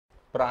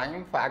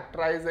Prime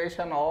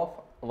factorization of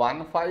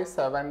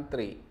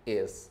 1573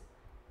 is,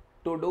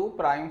 to do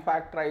prime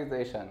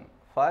factorization,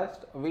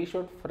 first we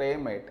should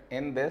frame it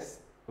in this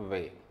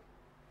way.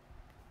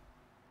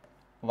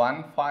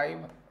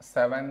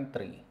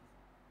 1573.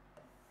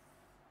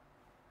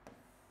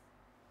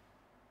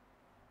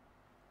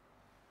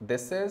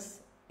 This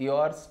is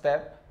your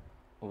step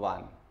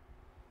 1.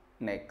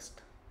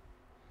 Next,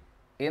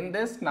 in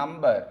this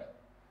number,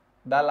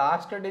 the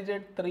last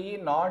digit 3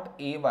 not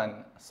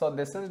even, so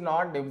this is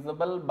not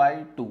divisible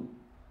by 2.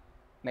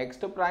 Next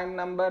to prime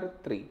number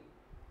 3.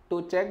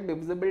 To check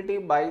divisibility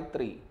by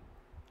 3,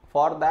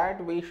 for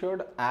that we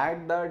should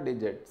add the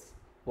digits.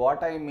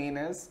 What I mean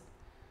is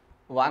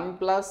 1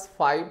 plus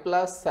 5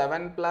 plus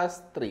 7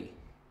 plus 3,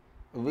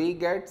 we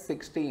get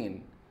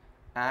 16,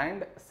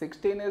 and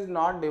 16 is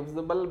not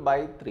divisible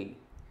by 3.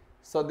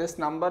 So this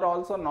number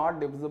also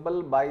not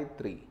divisible by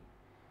 3.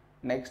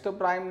 Next to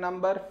prime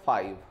number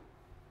 5.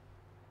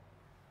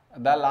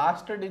 The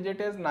last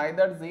digit is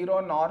neither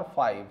 0 nor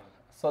 5.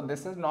 So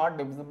this is not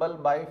divisible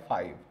by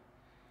 5.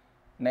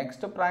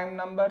 Next to prime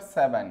number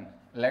 7.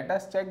 Let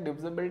us check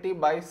divisibility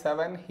by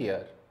 7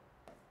 here.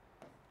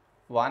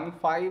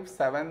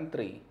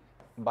 1573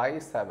 by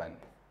 7.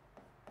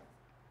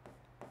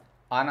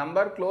 A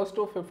number close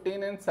to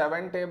 15 in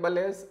 7 table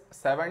is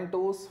 7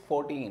 2's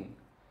 14.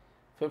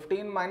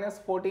 15 minus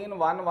 14,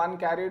 1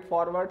 carried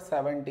forward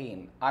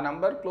 17. A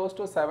number close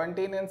to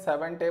 17 in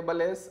 7 table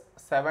is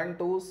 7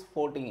 2's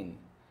 14.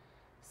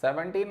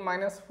 17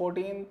 minus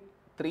 14,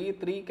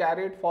 3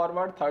 carried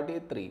forward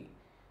 33.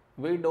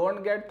 We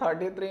don't get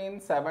 33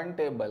 in 7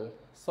 table.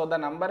 So the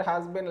number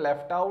has been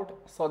left out.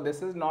 So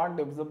this is not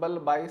divisible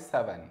by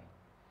 7.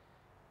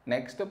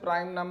 Next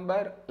prime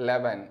number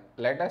 11.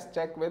 Let us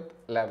check with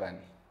 11.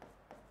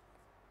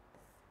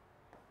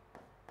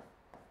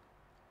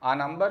 A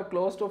number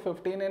close to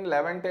 15 in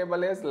 11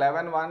 table is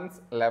 11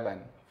 ones 11.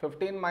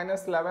 15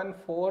 minus 11,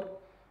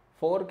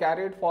 4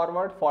 carried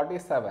forward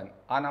 47.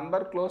 A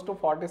number close to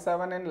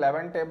 47 in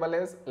 11 table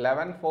is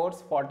 11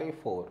 fours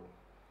 44.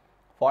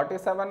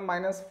 47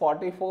 minus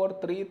 44,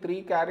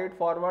 3 carried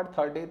forward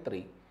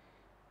 33.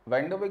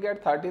 When do we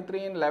get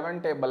 33 in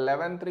 11 table?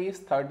 11 3's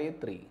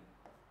 33.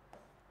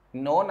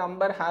 No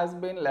number has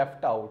been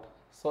left out.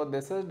 So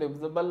this is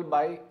divisible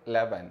by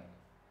 11.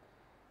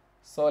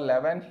 So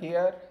 11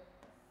 here.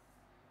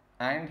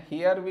 And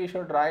here we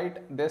should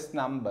write this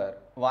number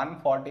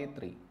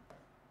 143.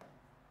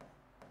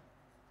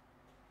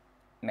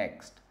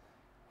 Next,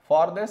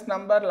 for this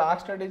number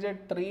last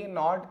digit 3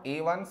 not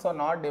even, so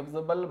not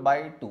divisible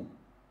by 2.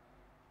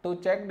 To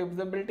check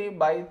divisibility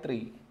by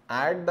 3,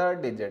 add the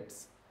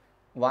digits.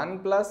 1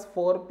 plus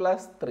 4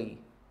 plus 3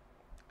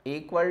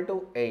 equal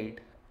to 8,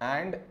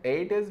 and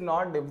 8 is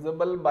not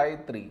divisible by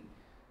 3.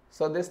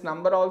 So this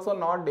number also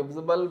not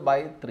divisible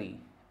by 3.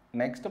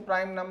 Next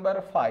prime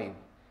number 5.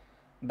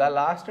 The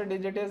last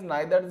digit is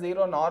neither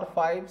 0 nor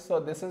 5, so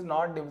this is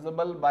not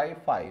divisible by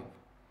 5.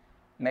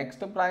 Next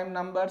prime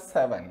number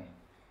 7.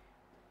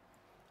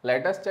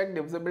 Let us check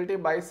divisibility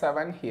by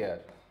 7 here.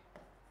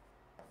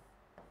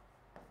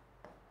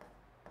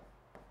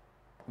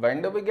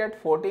 When do we get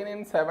 14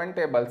 in 7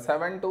 table?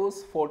 7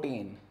 2's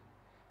 14.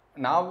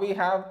 Now we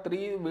have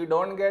 3, we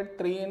don't get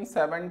 3 in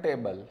 7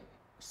 table.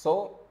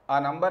 So a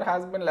number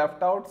has been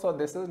left out, so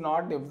this is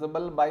not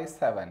divisible by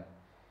 7.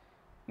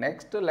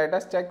 Next, let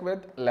us check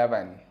with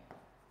 11.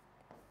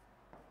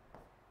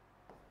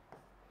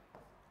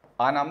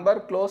 A number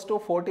close to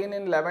 14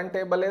 in 11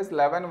 table is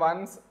 11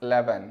 ones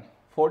 11.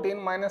 14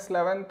 minus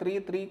 11,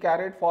 3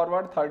 carried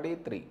forward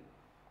 33.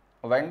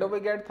 When do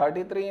we get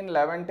 33 in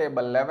 11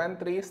 table? 11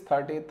 3's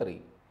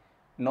 33.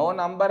 No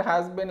number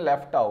has been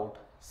left out.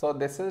 So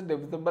this is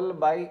divisible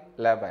by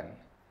 11.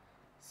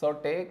 So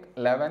take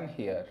 11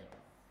 here.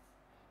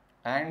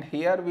 And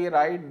here we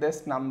write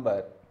this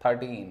number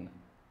 13.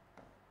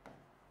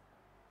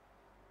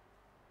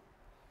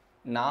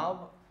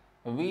 Now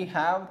we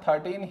have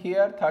 13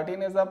 here.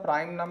 13 is a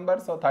prime number,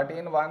 so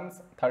 13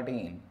 ones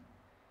 13.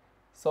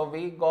 So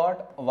we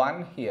got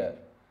 1 here.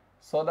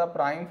 So the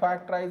prime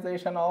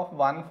factorization of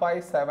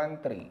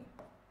 1573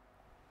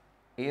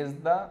 is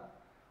the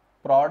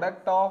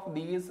product of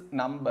these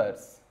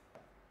numbers,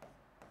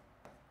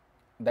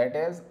 that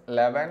is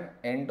 11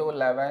 into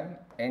 11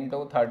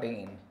 into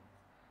 13.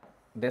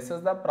 This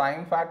is the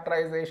prime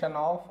factorization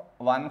of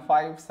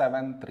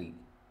 1573.